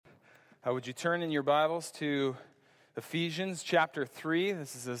Would you turn in your Bibles to Ephesians chapter 3?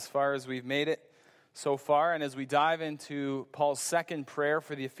 This is as far as we've made it so far. And as we dive into Paul's second prayer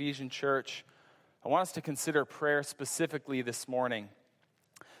for the Ephesian church, I want us to consider prayer specifically this morning.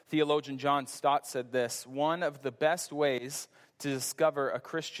 Theologian John Stott said this: one of the best ways to discover a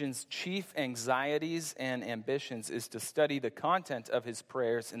Christian's chief anxieties and ambitions is to study the content of his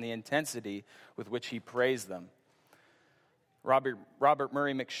prayers and the intensity with which he prays them. Robert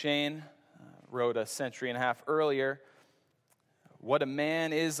Murray McCheyne wrote a century and a half earlier, "What a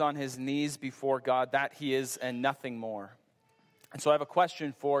man is on his knees before God, that he is and nothing more." And so I have a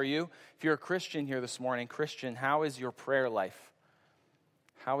question for you. If you're a Christian here this morning, Christian, how is your prayer life?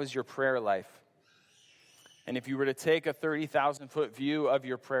 How is your prayer life? And if you were to take a 30,000-foot view of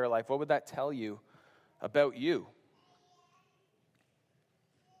your prayer life, what would that tell you about you?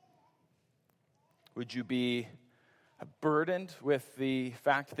 Would you be burdened with the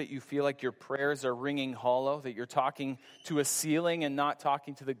fact that you feel like your prayers are ringing hollow, that you're talking to a ceiling and not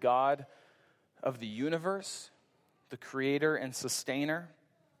talking to the God of the universe, the creator and sustainer?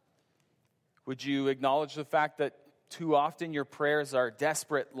 Would you acknowledge the fact that too often your prayers are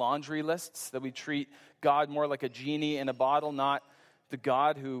desperate laundry lists, that we treat God more like a genie in a bottle, not the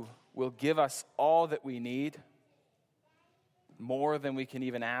God who will give us all that we need, more than we can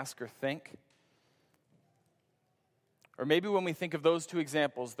even ask or think? Or maybe when we think of those two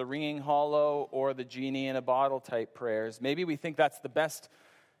examples, the ringing hollow or the genie in a bottle type prayers, maybe we think that's the best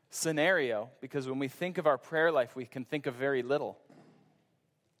scenario, because when we think of our prayer life, we can think of very little.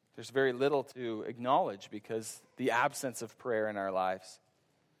 There's very little to acknowledge because the absence of prayer in our lives.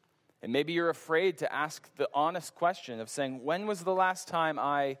 And maybe you're afraid to ask the honest question of saying, when was the last time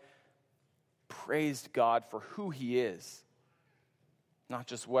I praised God for who he is, not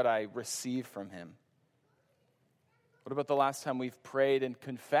just what I receive from him? What about the last time we've prayed and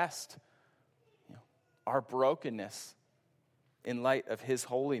confessed our brokenness in light of his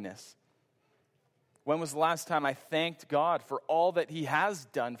holiness? When was the last time I thanked God for all that he has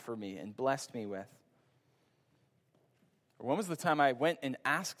done for me and blessed me with? Or when was the time I went and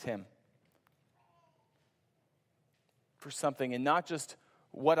asked him for something, and not just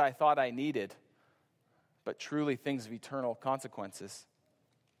what I thought I needed, but truly things of eternal consequences?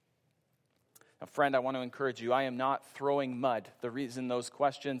 Now, friend, I want to encourage you. I am not throwing mud. The reason those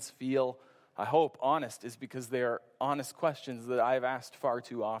questions feel, I hope, honest is because they are honest questions that I've asked far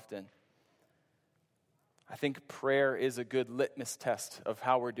too often. I think prayer is a good litmus test of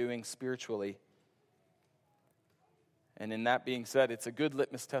how we're doing spiritually. And in that being said, it's a good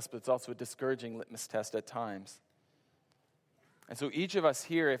litmus test, but it's also a discouraging litmus test at times. And so each of us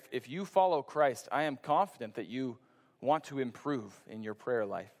here, if you follow Christ, I am confident that you want to improve in your prayer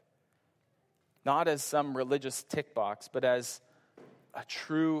life. Not as some religious tick box, but as a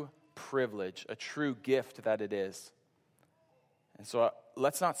true privilege, a true gift that it is. And so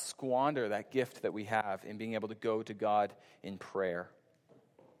let's not squander that gift that we have in being able to go to God in prayer.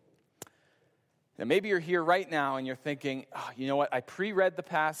 Now, maybe you're here right now and you're thinking, you know what, I pre-read the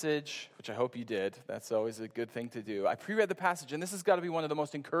passage, which I hope you did. That's always a good thing to do. I pre-read the passage, and this has got to be one of the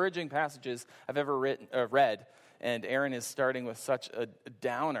most encouraging passages I've ever read. And Aaron is starting with such a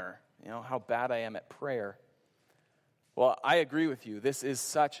downer, how bad I am at prayer. Well, I agree with you. This is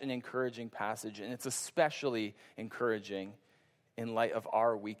such an encouraging passage, and it's especially encouraging in light of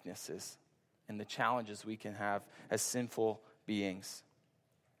our weaknesses and the challenges we can have as sinful beings.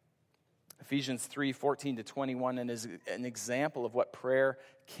 Ephesians 3:14-21 is an example of what prayer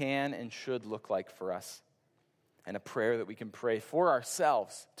can and should look like for us, and a prayer that we can pray for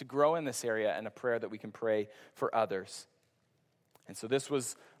ourselves to grow in this area, and a prayer that we can pray for others. And so this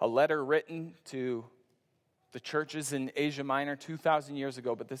was a letter written to the churches in Asia Minor 2,000 years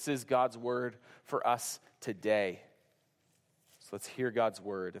ago, but this is God's word for us today. So let's hear God's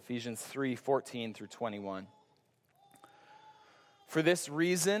word. Ephesians 3:14-21. For this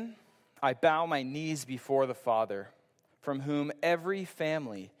reason, I bow my knees before the Father, from whom every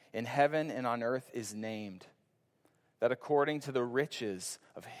family in heaven and on earth is named, that according to the riches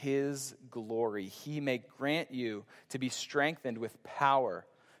of his glory, he may grant you to be strengthened with power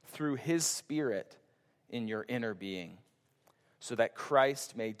through his Spirit in your inner being, so that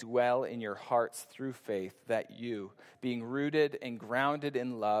Christ may dwell in your hearts through faith, that you, being rooted and grounded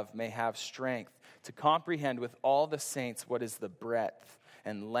in love, may have strength to comprehend with all the saints what is the breadth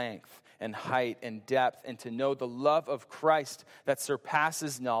and length and height and depth, and to know the love of Christ that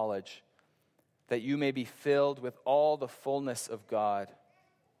surpasses knowledge, that you may be filled with all the fullness of God.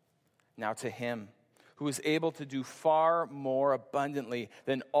 Now to him who is able to do far more abundantly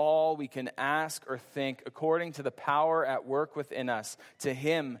than all we can ask or think, according to the power at work within us. To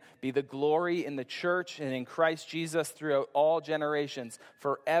him be the glory in the church and in Christ Jesus throughout all generations,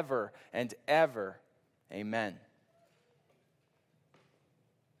 forever and ever. Amen.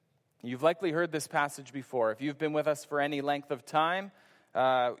 You've likely heard this passage before. If you've been with us for any length of time,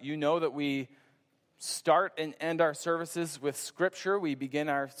 you know that we start and end our services with Scripture. We begin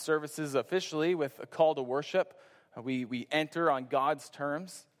our services officially with a call to worship. We enter on God's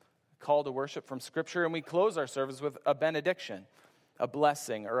terms, a call to worship from Scripture, and we close our service with a benediction, a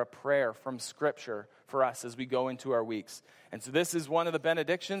blessing or a prayer from Scripture for us as we go into our weeks. And so this is one of the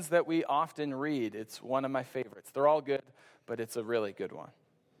benedictions that we often read. It's one of my favorites. They're all good, but it's a really good one.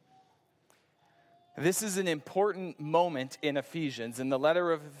 This is an important moment in Ephesians, in the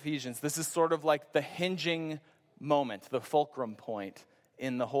letter of Ephesians. This is sort of like the hinging moment, the fulcrum point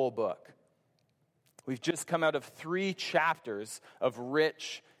in the whole book. We've just come out of 3 chapters of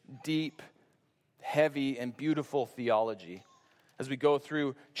rich, deep, heavy, and beautiful theology. As we go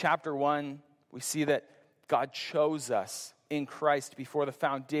through chapter 1, we see that God chose us in Christ before the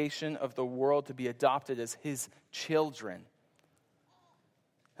foundation of the world to be adopted as his children.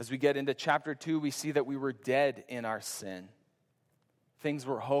 As we get into chapter 2, we see that we were dead in our sin. Things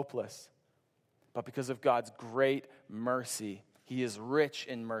were hopeless. But because of God's great mercy, he is rich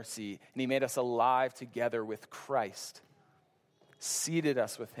in mercy, and he made us alive together with Christ, seated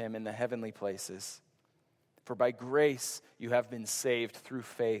us with him in the heavenly places. For by grace you have been saved through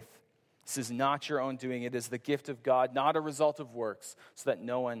faith. This is not your own doing. It is the gift of God, not a result of works, so that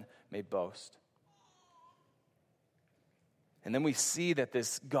no one may boast. And then we see that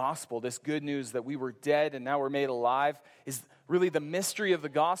this gospel, this good news that we were dead and now we're made alive, is really the mystery of the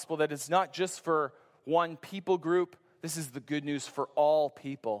gospel, that it's not just for one people group. This is the good news for all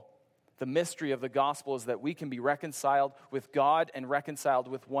people. The mystery of the gospel is that we can be reconciled with God and reconciled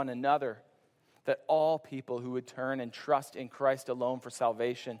with one another. That all people who would turn and trust in Christ alone for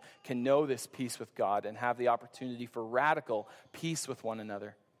salvation can know this peace with God and have the opportunity for radical peace with one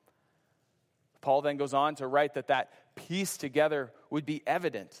another. Paul then goes on to write that peace together would be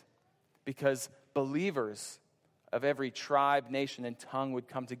evident because believers of every tribe, nation, and tongue would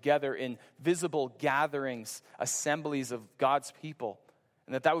come together in visible gatherings, assemblies of God's people,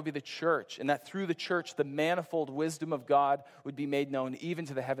 and that would be the church, and that through the church, the manifold wisdom of God would be made known even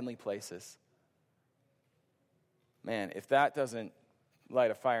to the heavenly places. Man, if that doesn't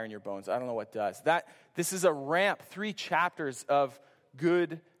light a fire in your bones, I don't know what does. This is a ramp, 3 chapters of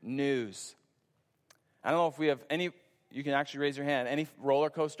good news. I don't know if we have any, you can actually raise your hand. Any roller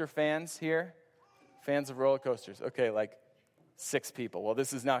coaster fans here? Fans of roller coasters? Okay, like 6 people. Well,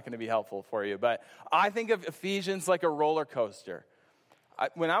 this is not going to be helpful for you, but I think of Ephesians like a roller coaster.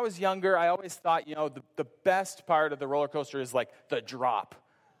 When I was younger, I always thought, the best part of the roller coaster is like the drop,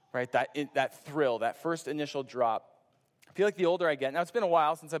 right? That thrill, that first initial drop. I feel like the older I get, now it's been a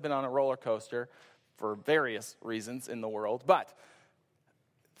while since I've been on a roller coaster for various reasons in the world, but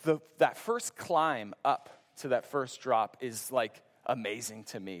that first climb up to that first drop is like amazing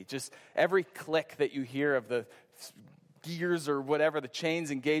to me. Just every click that you hear of the gears or whatever, the chains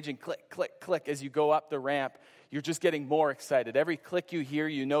engaging, click, click, click, as you go up the ramp, you're just getting more excited. Every click you hear,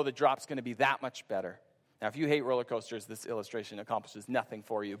 you know the drop's going to be that much better. Now, if you hate roller coasters, this illustration accomplishes nothing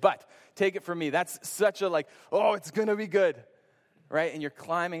for you. But take it from me, that's such a it's going to be good. Right? And you're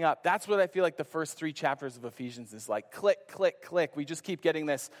climbing up. That's what I feel like the first 3 chapters of Ephesians is like. Click, click, click. We just keep getting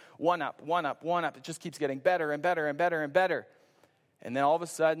this one up, one up, one up. It just keeps getting better and better and better and better. And then all of a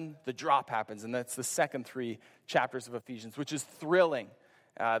sudden, the drop happens. And that's the second 3 chapters of Ephesians, which is thrilling.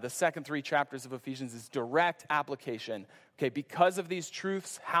 The second 3 chapters of Ephesians is direct application. Okay, because of these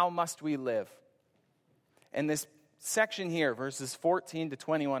truths, how must we live? And this section here, verses 14 to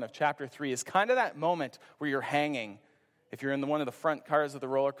 21 of chapter 3, is kind of that moment where you're hanging. If you're in one of the front cars of the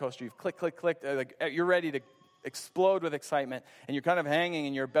roller coaster, you've click, click, click, you're ready to explode with excitement, and you're kind of hanging,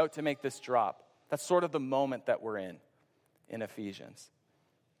 and you're about to make this drop. That's sort of the moment that we're in Ephesians.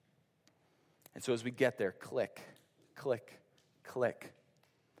 And so as we get there, click, click, click,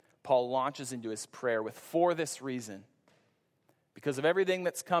 Paul launches into his prayer with, for this reason, because of everything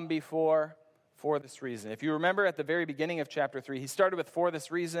that's come before, for this reason. If you remember at the very beginning of chapter 3, he started with, for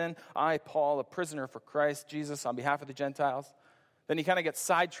this reason, I, Paul, a prisoner for Christ Jesus, on behalf of the Gentiles. Then he kind of gets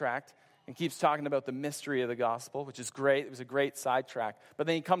sidetracked and keeps talking about the mystery of the gospel, which is great. It was a great sidetrack. But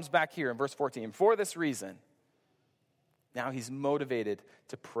then he comes back here in verse 14. For this reason, now he's motivated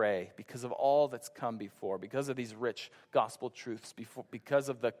to pray because of all that's come before, because of these rich gospel truths, because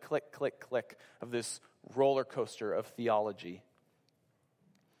of the click, click, click of this roller coaster of theology.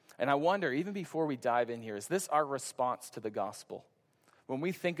 And I wonder, even before we dive in here, is this our response to the gospel? When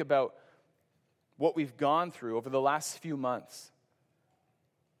we think about what we've gone through over the last few months,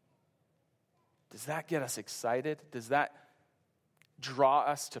 does that get us excited? Does that draw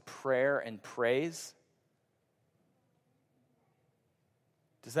us to prayer and praise?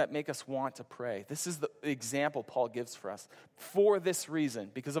 Does that make us want to pray? This is the example Paul gives for us. For this reason,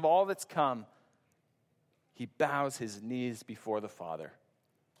 because of all that's come, he bows his knees before the Father.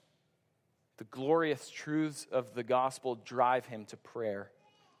 The glorious truths of the gospel drive him to prayer.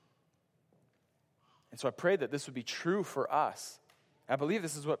 And so I pray that this would be true for us. I believe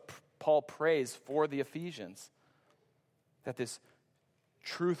this is what Paul prays for the Ephesians, that this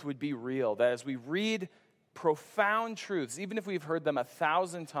truth would be real, that as we read profound truths, even if we've heard them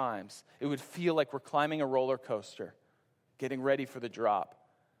 1,000 times, it would feel like we're climbing a roller coaster, getting ready for the drop,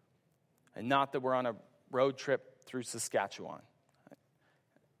 and not that we're on a road trip through Saskatchewan.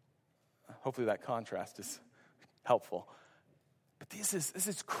 Hopefully that contrast is helpful. But this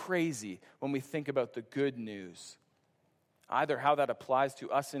is crazy when we think about the good news. Either how that applies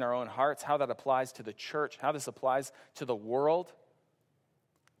to us in our own hearts, how that applies to the church, how this applies to the world.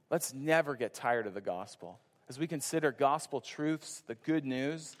 Let's never get tired of the gospel. As we consider gospel truths, the good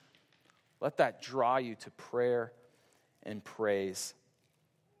news, let that draw you to prayer and praise.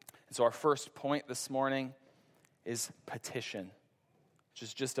 And so our first point this morning is petition, which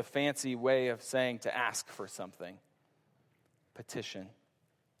is just a fancy way of saying to ask for something. Petition.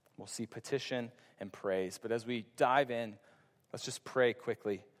 We'll see petition and praise. But as we dive in, let's just pray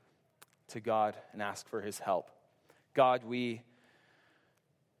quickly to God and ask for his help. God, we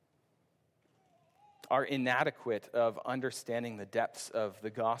are inadequate of understanding the depths of the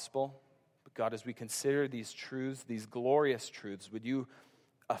gospel. But God, as we consider these truths, these glorious truths, would you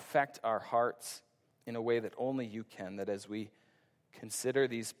affect our hearts in a way that only you can, that as we consider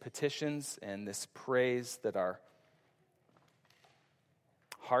these petitions and this praise, that our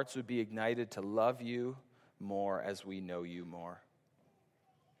hearts would be ignited to love you more as we know you more.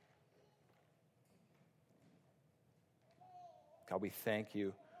 God, we thank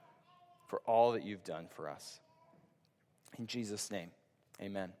you for all that you've done for us. In Jesus' name,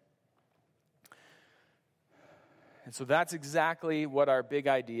 amen. And so that's exactly what our big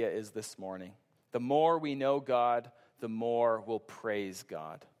idea is this morning. The more we know God, the more we'll praise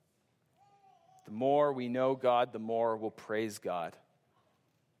God. The more we know God, the more we'll praise God.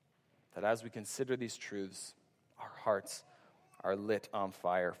 That as we consider these truths, our hearts are lit on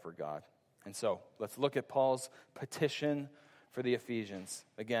fire for God. And so, let's look at Paul's petition for the Ephesians.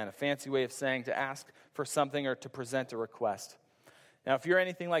 Again, a fancy way of saying to ask for something or to present a request. Now, if you're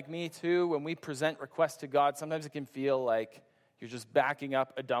anything like me too, when we present requests to God, sometimes it can feel like you're just backing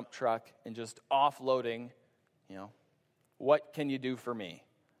up a dump truck and just offloading, what can you do for me?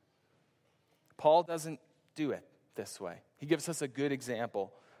 Paul doesn't do it this way. He gives us a good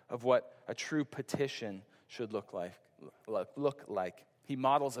example of what a true petition should look like. He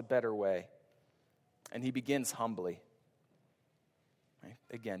models a better way, and he begins humbly. Right?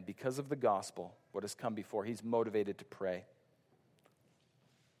 Again, because of the gospel, what has come before, he's motivated to pray.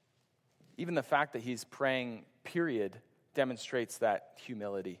 Even the fact that he's praying, period, demonstrates that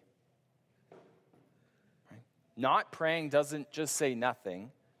humility. Right? Not praying doesn't just say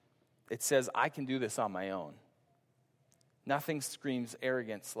nothing. It says, I can do this on my own. Nothing screams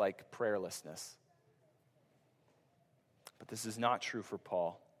arrogance like prayerlessness. But this is not true for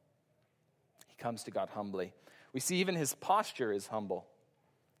Paul. He comes to God humbly. We see even his posture is humble.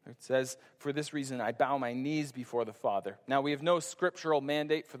 It says, for this reason, I bow my knees before the Father. Now, we have no scriptural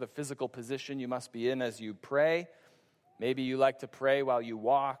mandate for the physical position you must be in as you pray. Maybe you like to pray while you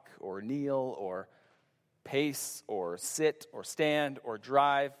walk or kneel or pace or sit or stand or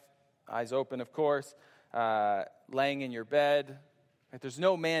drive. Eyes open, of course. Laying in your bed. Right? There's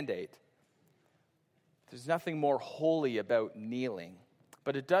no mandate. There's nothing more holy about kneeling.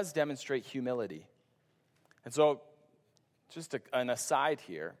 But it does demonstrate humility. And so, just an aside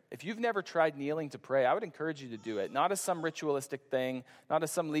here, if you've never tried kneeling to pray, I would encourage you to do it. Not as some ritualistic thing, not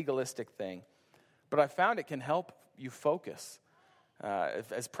as some legalistic thing. But I found it can help you focus,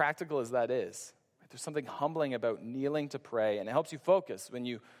 as practical as that is. There's something humbling about kneeling to pray, and it helps you focus.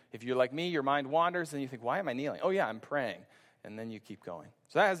 If you're like me, your mind wanders, and you think, why am I kneeling? Oh yeah, I'm praying. And then you keep going.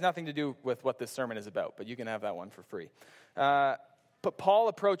 So that has nothing to do with what this sermon is about, but you can have that one for free. But Paul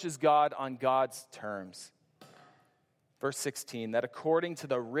approaches God on God's terms. Verse 16, that according to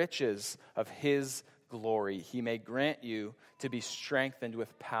the riches of his glory, he may grant you to be strengthened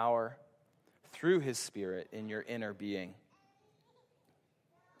with power through his Spirit in your inner being.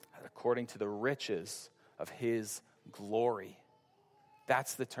 That according to the riches of his glory.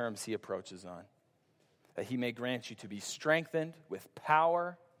 That's the terms he approaches on. That he may grant you to be strengthened with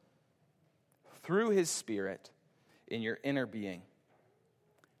power through his Spirit in your inner being.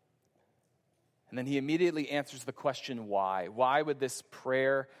 And then he immediately answers the question, why? Why would this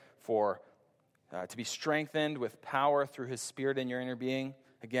prayer for to be strengthened with power through his Spirit in your inner being?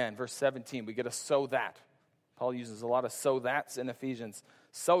 Again, verse 17, we get a so that. Paul uses a lot of so that's in Ephesians.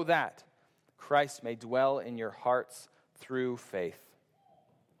 So that Christ may dwell in your hearts through faith.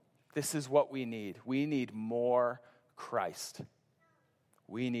 This is what we need. We need more Christ.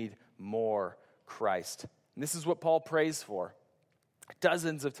 We need more Christ. And this is what Paul prays for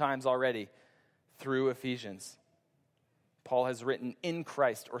dozens of times already through Ephesians. Paul has written in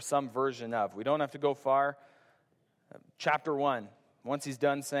Christ or some version of. We don't have to go far. Chapter 1, once he's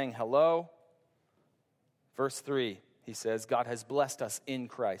done saying hello, verse 3, he says, God has blessed us in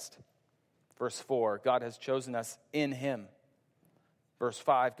Christ. Verse 4, God has chosen us in him. Verse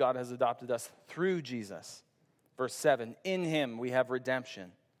 5, God has adopted us through Jesus. Verse 7, in him we have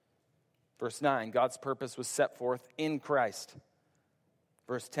redemption. Verse 9, God's purpose was set forth in Christ.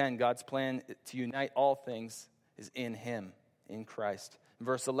 Verse 10, God's plan to unite all things is in him, in Christ. In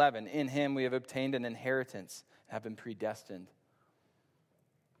verse 11, in him we have obtained an inheritance, have been predestined.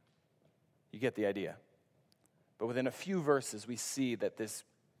 You get the idea. But within a few verses, we see that this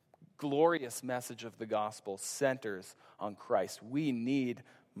glorious message of the gospel centers on Christ. We need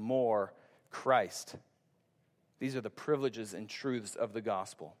more Christ. These are the privileges and truths of the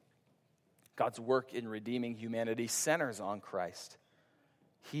gospel. God's work in redeeming humanity centers on Christ.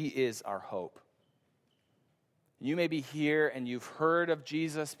 He is our hope. You may be here and you've heard of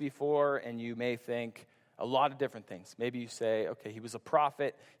Jesus before, and you may think a lot of different things. Maybe you say, okay, he was a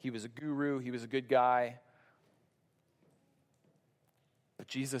prophet, he was a guru, he was a good guy. But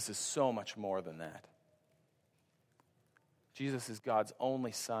Jesus is so much more than that. Jesus is God's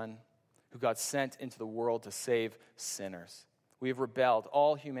only Son, who God sent into the world to save sinners. We have rebelled,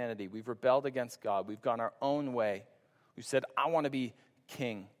 all humanity. We've rebelled against God. We've gone our own way. We've said, I want to be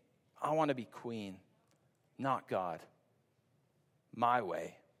king. I want to be queen. Not God. My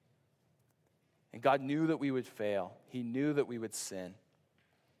way. And God knew that we would fail. He knew that we would sin.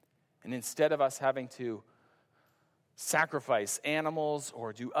 And instead of us having to sacrifice animals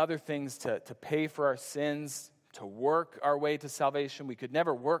or do other things to pay for our sins, to work our way to salvation, we could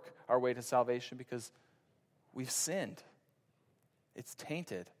never work our way to salvation because we've sinned. It's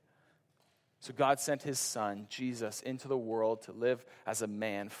tainted. So God sent his Son, Jesus, into the world to live as a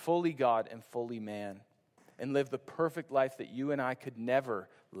man, fully God and fully man, and live the perfect life that you and I could never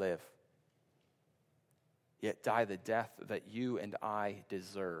live, yet die the death that you and I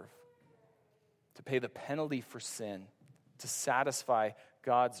deserve, to pay the penalty for sin, to satisfy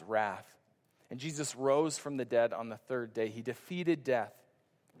God's wrath. And Jesus rose from the dead on the third day. He defeated death,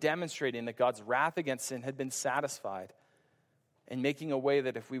 demonstrating that God's wrath against sin had been satisfied, and making a way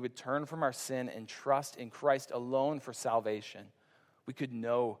that if we would turn from our sin and trust in Christ alone for salvation, we could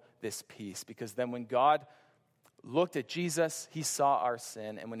know this peace. Because then when God looked at Jesus, he saw our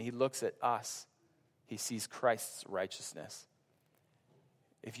sin, and when he looks at us, he sees Christ's righteousness.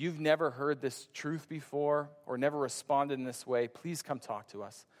 If you've never heard this truth before or never responded in this way, please come talk to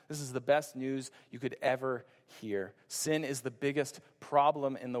us. This is the best news you could ever hear. Sin is the biggest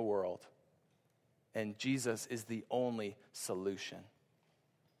problem in the world, and Jesus is the only solution.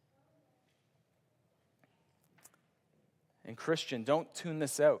 And Christian, don't tune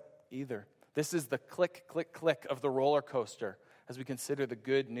this out either. This is the click, click, click of the roller coaster as we consider the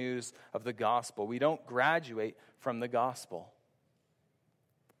good news of the gospel. We don't graduate from the gospel.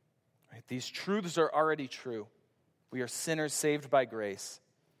 Right? These truths are already true. We are sinners saved by grace,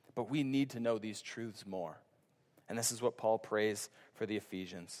 but we need to know these truths more. And this is what Paul prays for the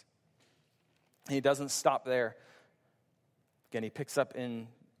Ephesians. And he doesn't stop there. Again, he picks up in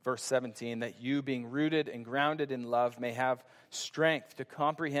verse 17, that you, being rooted and grounded in love, may have strength to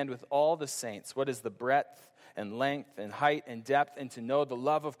comprehend with all the saints what is the breadth and length and height and depth, and to know the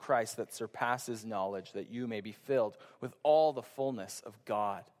love of Christ that surpasses knowledge, that you may be filled with all the fullness of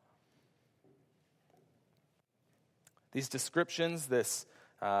God. These descriptions, this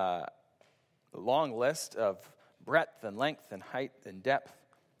long list of breadth and length and height and depth,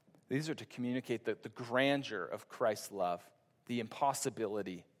 these are to communicate the grandeur of Christ's love, the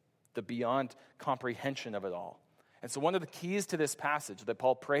impossibility, the beyond comprehension of it all. And so one of the keys to this passage that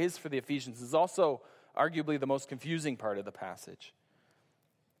Paul prays for the Ephesians is also arguably the most confusing part of the passage.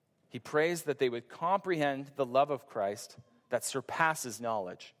 He prays that they would comprehend the love of Christ that surpasses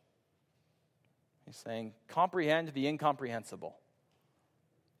knowledge. He's saying, comprehend the incomprehensible.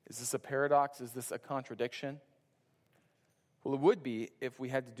 Is this a paradox? Is this a contradiction? Well, it would be if we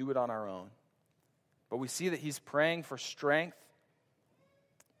had to do it on our own. But we see that he's praying for strength,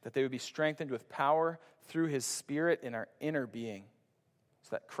 that they would be strengthened with power through his Spirit in our inner being, so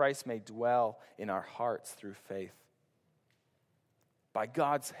that Christ may dwell in our hearts through faith. By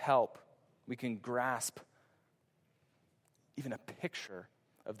God's help, we can grasp even a picture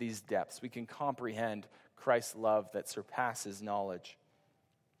of these depths. We can comprehend Christ's love that surpasses knowledge.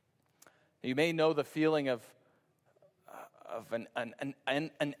 You may know the feeling of an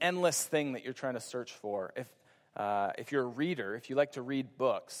endless thing that you're trying to search for. If you're a reader, if you like to read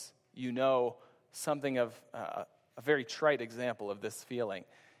books, you know something of a very trite example of this feeling.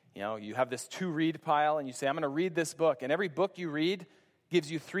 You know, you have this to-read pile, and you say, I'm going to read this book. And every book you read gives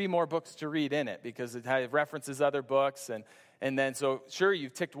you 3 more books to read in it because it references other books. And then, so sure,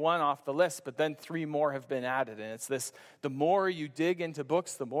 you've ticked 1 off the list, but then 3 more have been added. And it's this, the more you dig into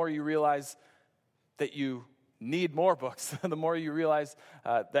books, the more you realize that you need more books. The more you realize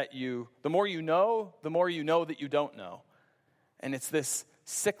the more you know that you don't know. And it's this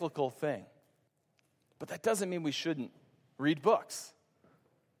cyclical thing. But that doesn't mean we shouldn't read books,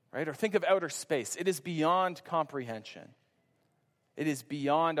 right? Or think of outer space. It is beyond comprehension. It is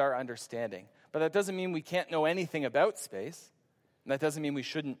beyond our understanding. But that doesn't mean we can't know anything about space. And that doesn't mean we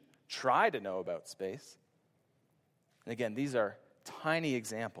shouldn't try to know about space. And again, these are tiny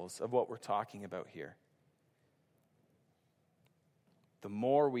examples of what we're talking about here. The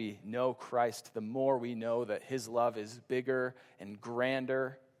more we know Christ, the more we know that his love is bigger and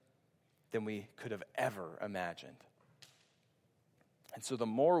grander than we could have ever imagined. And so the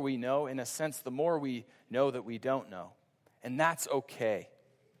more we know, in a sense, the more we know that we don't know. And that's okay.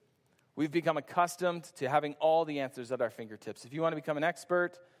 We've become accustomed to having all the answers at our fingertips. If you want to become an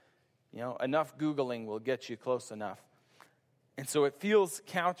expert, enough Googling will get you close enough. And so it feels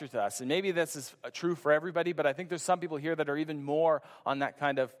counter to us. And maybe this is true for everybody, but I think there's some people here that are even more on that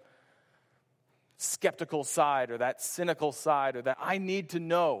kind of skeptical side or that cynical side or that I need to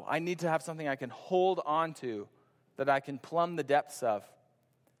know. I need to have something I can hold on to that I can plumb the depths of.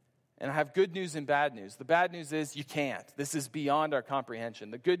 And I have good news and bad news. The bad news is you can't. This is beyond our comprehension.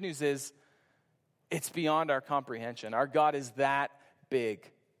 The good news is it's beyond our comprehension. Our God is that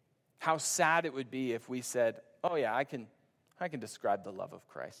big. How sad it would be if we said, oh yeah, I can describe the love of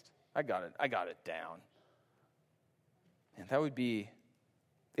Christ. I got it down. And that would be,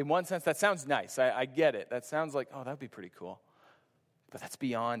 in one sense, that sounds nice. I get it. That sounds like, oh, that would be pretty cool. But that's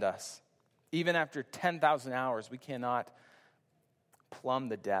beyond us. Even after 10,000 hours, we cannot plumb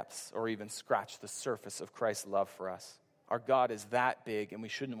the depths or even scratch the surface of Christ's love for us. Our God is that big, and we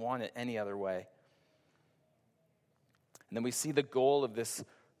shouldn't want it any other way. And then we see the goal of this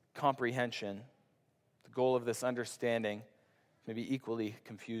comprehension, the goal of this understanding, may be equally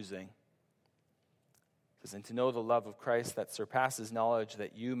confusing. It says, and to know the love of Christ that surpasses knowledge,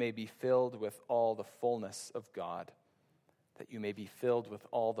 that you may be filled with all the fullness of God. That you may be filled with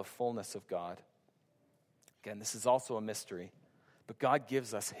all the fullness of God. Again, this is also a mystery. But God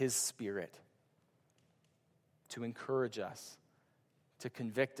gives us his Spirit to encourage us, to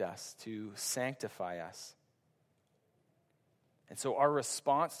convict us, to sanctify us. And so our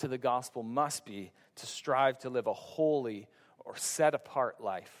response to the gospel must be to strive to live a holy or set-apart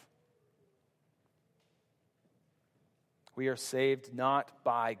life. We are saved not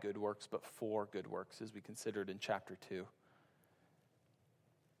by good works, but for good works, as we considered in chapter 2.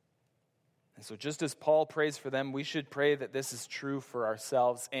 And so just as Paul prays for them, we should pray that this is true for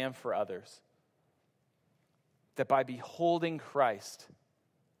ourselves and for others. That by beholding Christ,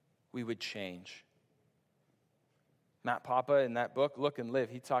 we would change. Matt Papa, in that book, Look and Live,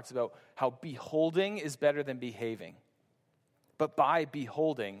 he talks about how beholding is better than behaving. But by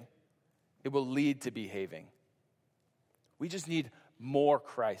beholding, it will lead to behaving. We just need more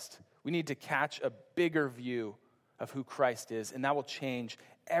Christ. We need to catch a bigger view of who Christ is, and that will change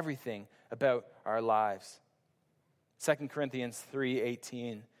everything about our lives. 2 Corinthians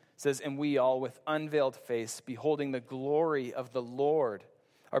 3:18 says, and we all with unveiled face, beholding the glory of the Lord,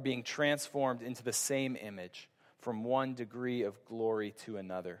 are being transformed into the same image, from one degree of glory to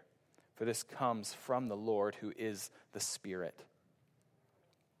another. For this comes from the Lord, who is the Spirit.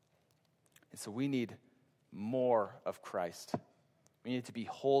 And so we need more of Christ. We need to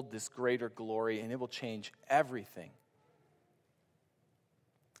behold this greater glory, and it will change everything.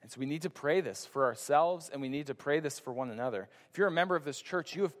 And so we need to pray this for ourselves, and we need to pray this for one another. If you're a member of this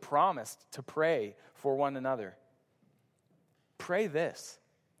church, you have promised to pray for one another. Pray this.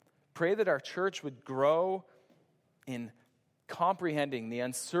 Pray that our church would grow in comprehending the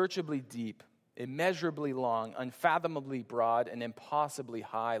unsearchably deep, immeasurably long, unfathomably broad, and impossibly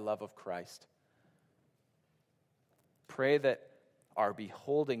high love of Christ. Pray that our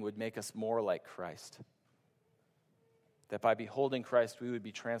beholding would make us more like Christ. That by beholding Christ, we would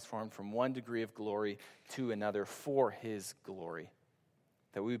be transformed from one degree of glory to another for his glory.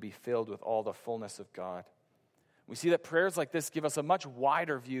 That we would be filled with all the fullness of God. We see that prayers like this give us a much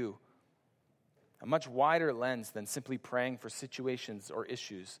wider view, a much wider lens than simply praying for situations or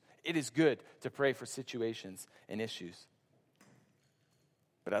issues. It is good to pray for situations and issues.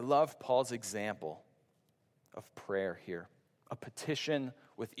 But I love Paul's example of prayer here. A petition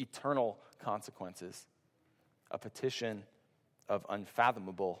with eternal consequences. A petition of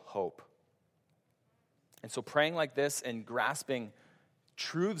unfathomable hope. And so praying like this and grasping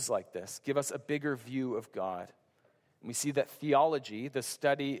truths like this give us a bigger view of God. And we see that theology, the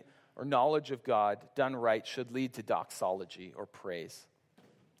study or knowledge of God done right, should lead to doxology or praise.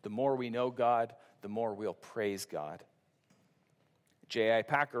 The more we know God, the more we'll praise God. J.I.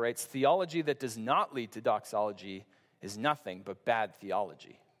 Packer writes, theology that does not lead to doxology is nothing but bad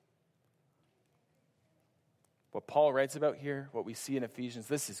theology. What Paul writes about here, what we see in Ephesians,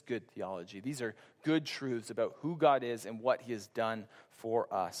 this is good theology. These are good truths about who God is and what he has done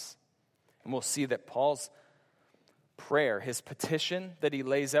for us. And we'll see that Paul's prayer, his petition that he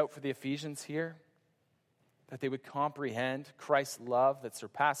lays out for the Ephesians here, that they would comprehend Christ's love that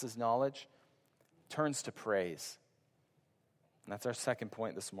surpasses knowledge, turns to praise. And that's our second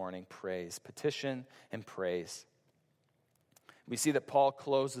point this morning, praise. Petition and praise. We see that Paul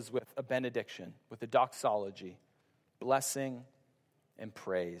closes with a benediction, with a doxology, blessing and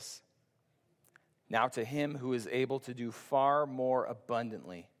praise. Now to him who is able to do far more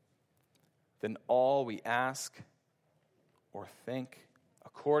abundantly than all we ask or think,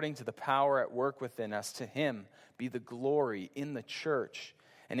 according to the power at work within us, to him be the glory in the church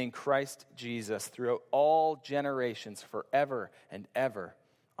and in Christ Jesus throughout all generations forever and ever.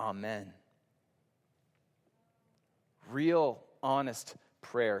 Amen. Real, honest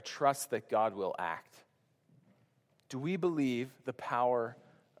prayer trusts that God will act. Do we believe the power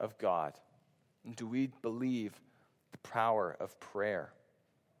of God? And do we believe the power of prayer?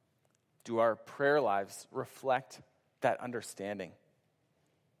 Do our prayer lives reflect that understanding?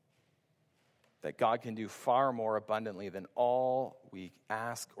 That God can do far more abundantly than all we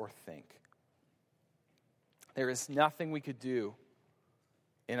ask or think. There is nothing we could do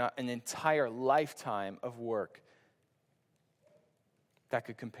in an entire lifetime of work that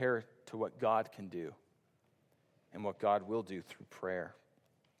could compare to what God can do and what God will do through prayer.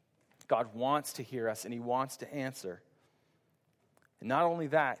 God wants to hear us and he wants to answer. And not only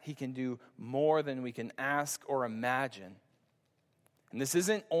that, he can do more than we can ask or imagine. And this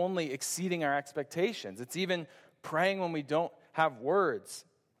isn't only exceeding our expectations. It's even praying when we don't have words,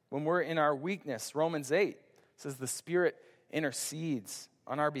 when we're in our weakness. Romans 8 says the Spirit intercedes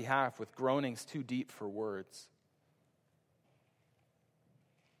on our behalf with groanings too deep for words.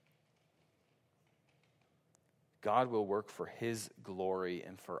 God will work for his glory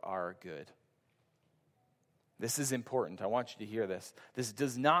and for our good. This is important. I want you to hear this. This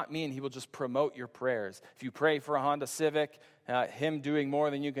does not mean he will just promote your prayers. If you pray for a Honda Civic, him doing more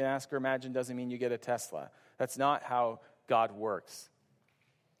than you can ask or imagine doesn't mean you get a Tesla. That's not how God works.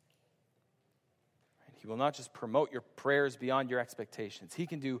 He will not just promote your prayers beyond your expectations. He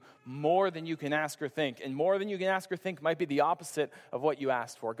can do more than you can ask or think. And more than you can ask or think might be the opposite of what you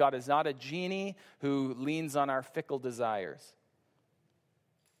asked for. God is not a genie who leans on our fickle desires.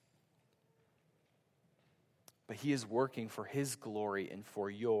 But he is working for his glory and for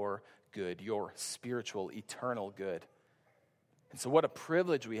your good, your spiritual, eternal good. And so what a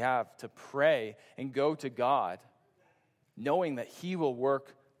privilege we have to pray and go to God, knowing that he will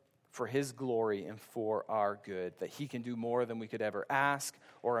work for his glory and for our good, that he can do more than we could ever ask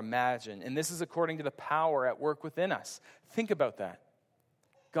or imagine. And this is according to the power at work within us. Think about that.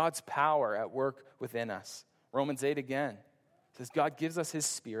 God's power at work within us. Romans 8 again says God gives us his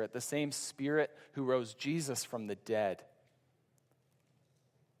Spirit, the same Spirit who rose Jesus from the dead.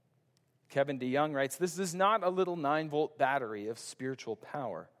 Kevin DeYoung writes, this is not a little 9-volt battery of spiritual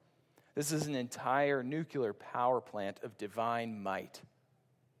power. This is an entire nuclear power plant of divine might.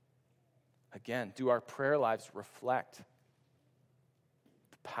 Again, do our prayer lives reflect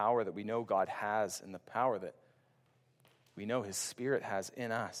the power that we know God has and the power that we know his Spirit has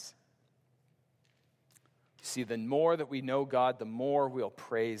in us? You see, the more that we know God, the more we'll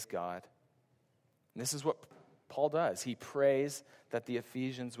praise God. And this is what Paul does. He prays that the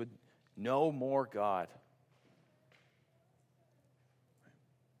Ephesians would know more God.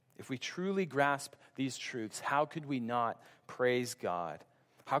 If we truly grasp these truths, how could we not praise God?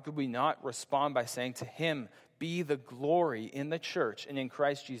 How could we not respond by saying to him, be the glory in the church and in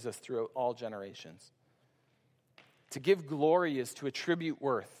Christ Jesus throughout all generations? To give glory is to attribute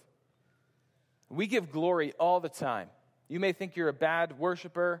worth. We give glory all the time. You may think you're a bad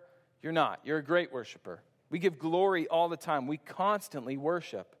worshiper. You're not. You're a great worshiper. We give glory all the time. We constantly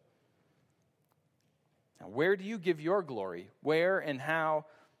worship. Now, where do you give your glory? Where and how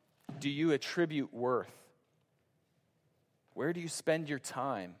do you attribute worth? Where do you spend your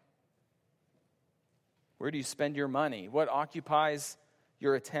time? Where do you spend your money? What occupies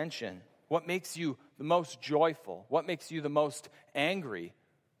your attention? What makes you the most joyful? What makes you the most angry?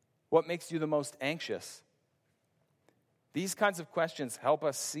 What makes you the most anxious? These kinds of questions help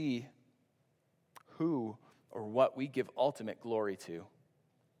us see who or what we give ultimate glory to.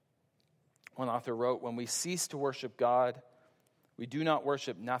 One author wrote, "When we cease to worship God, we do not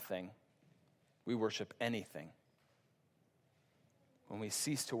worship nothing, we worship anything." When we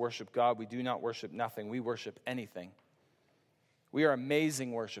cease to worship God, we do not worship nothing, we worship anything. We are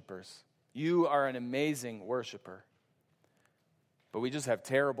amazing worshipers. You are an amazing worshiper. But we just have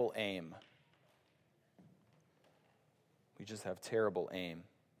terrible aim. We just have terrible aim.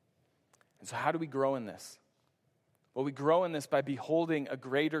 And so how do we grow in this? Well, we grow in this by beholding a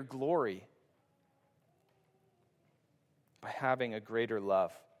greater glory, by having a greater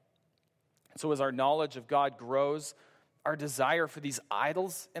love. And so as our knowledge of God grows, our desire for these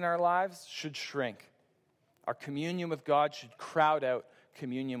idols in our lives should shrink. Our communion with God should crowd out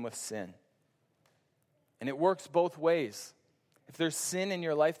communion with sin. And it works both ways. If there's sin in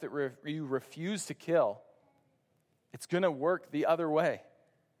your life that you refuse to kill, it's going to work the other way.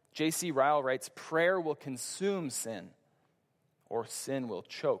 J.C. Ryle writes, "Prayer will consume sin, or sin will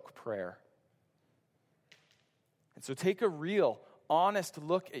choke prayer." And so take a real, honest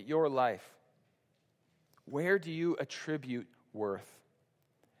look at your life. Where do you attribute worth?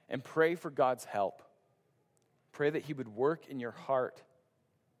 And pray for God's help. Pray that He would work in your heart,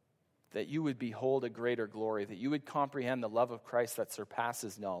 that you would behold a greater glory, that you would comprehend the love of Christ that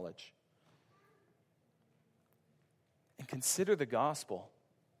surpasses knowledge. And consider the gospel.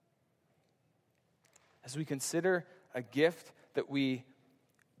 As we consider a gift that we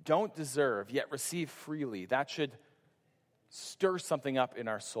don't deserve, yet receive freely, that should stir something up in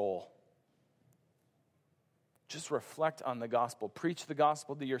our soul. Just reflect on the gospel. Preach the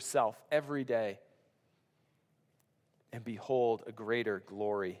gospel to yourself every day. And behold a greater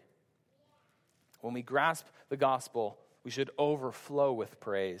glory. When we grasp the gospel, we should overflow with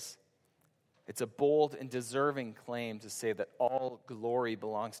praise. It's a bold and deserving claim to say that all glory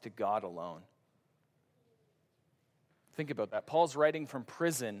belongs to God alone. Think about that. Paul's writing from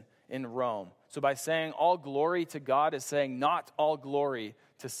prison in Rome. So by saying all glory to God is saying not all glory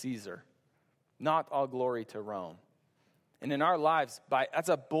to Caesar. Not all glory to Rome. And in our lives, that's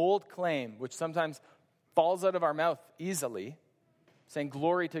a bold claim, which sometimes falls out of our mouth easily, saying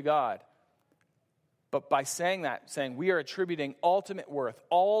glory to God. But by saying that, saying we are attributing ultimate worth,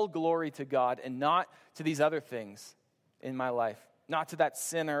 all glory to God, and not to these other things in my life, not to that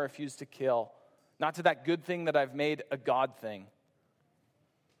sin I refuse to kill, not to that good thing that I've made a God thing.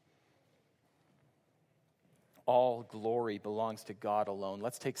 All glory belongs to God alone.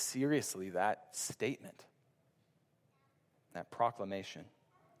 Let's take seriously that statement, that proclamation.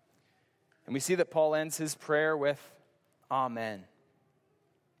 And we see that Paul ends his prayer with Amen.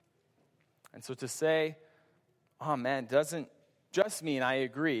 And so to say Amen doesn't just mean I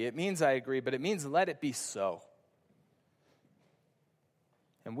agree. It means I agree, but it means let it be so.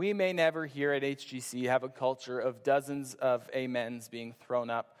 And we may never here at HGC have a culture of dozens of amens being thrown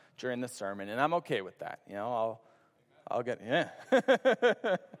up during the sermon, and I'm okay with that. I'll get, yeah.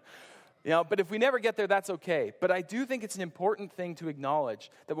 But if we never get there, that's okay. But I do think it's an important thing to acknowledge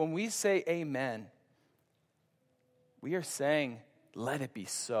that when we say amen, we are saying, let it be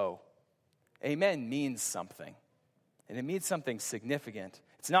so. Amen means something, and it means something significant.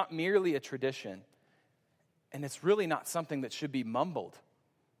 It's not merely a tradition, and it's really not something that should be mumbled.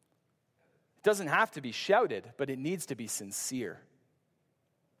 It doesn't have to be shouted, but it needs to be sincere.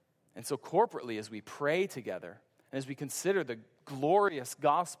 And so corporately, as we pray together, and as we consider the glorious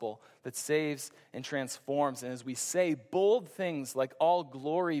gospel that saves and transforms, and as we say bold things like all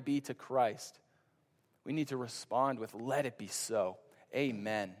glory be to Christ, we need to respond with, let it be so.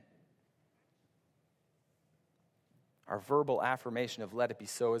 Amen. Our verbal affirmation of let it be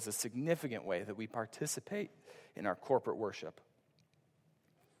so is a significant way that we participate in our corporate worship.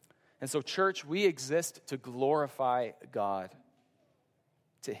 And so, church, we exist to glorify God.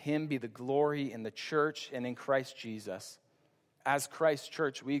 To Him be the glory in the church and in Christ Jesus. As Christ's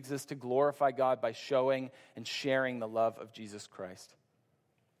church, we exist to glorify God by showing and sharing the love of Jesus Christ.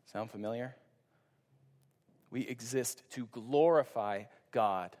 Sound familiar? We exist to glorify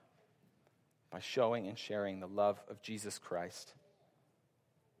God by showing and sharing the love of Jesus Christ.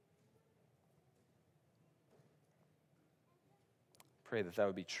 Pray that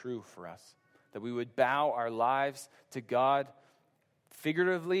would be true for us, that we would bow our lives to God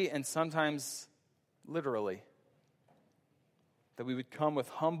figuratively and sometimes literally, that we would come with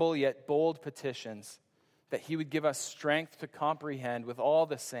humble yet bold petitions, that he would give us strength to comprehend with all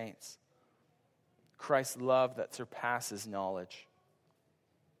the saints Christ's love that surpasses knowledge.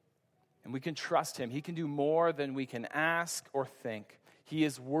 And we can trust him. He can do more than we can ask or think. He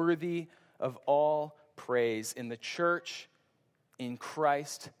is worthy of all praise in the church, in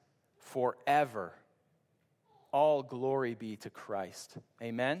Christ, forever. All glory be to Christ.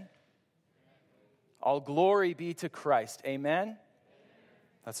 Amen? All glory be to Christ. Amen?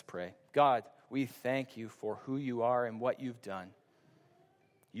 Let's pray. God, we thank you for who you are and what you've done.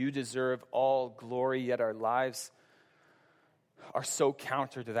 You deserve all glory, yet our lives are so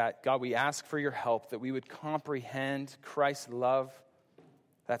counter to that. God, we ask for your help that we would comprehend Christ's love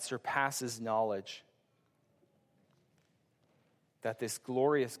that surpasses knowledge. That this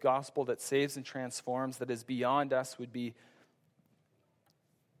glorious gospel that saves and transforms, that is beyond us, would be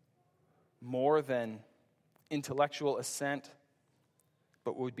more than intellectual assent,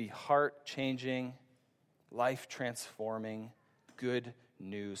 but would be heart-changing, life-transforming, good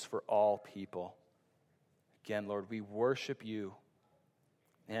news for all people. Again, Lord, we worship you.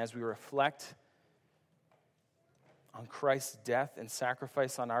 And as we reflect on Christ's death and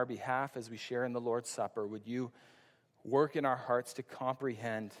sacrifice on our behalf as we share in the Lord's Supper, would you work in our hearts to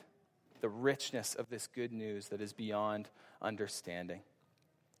comprehend the richness of this good news that is beyond understanding.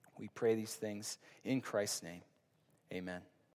 We pray these things in Christ's name. Amen.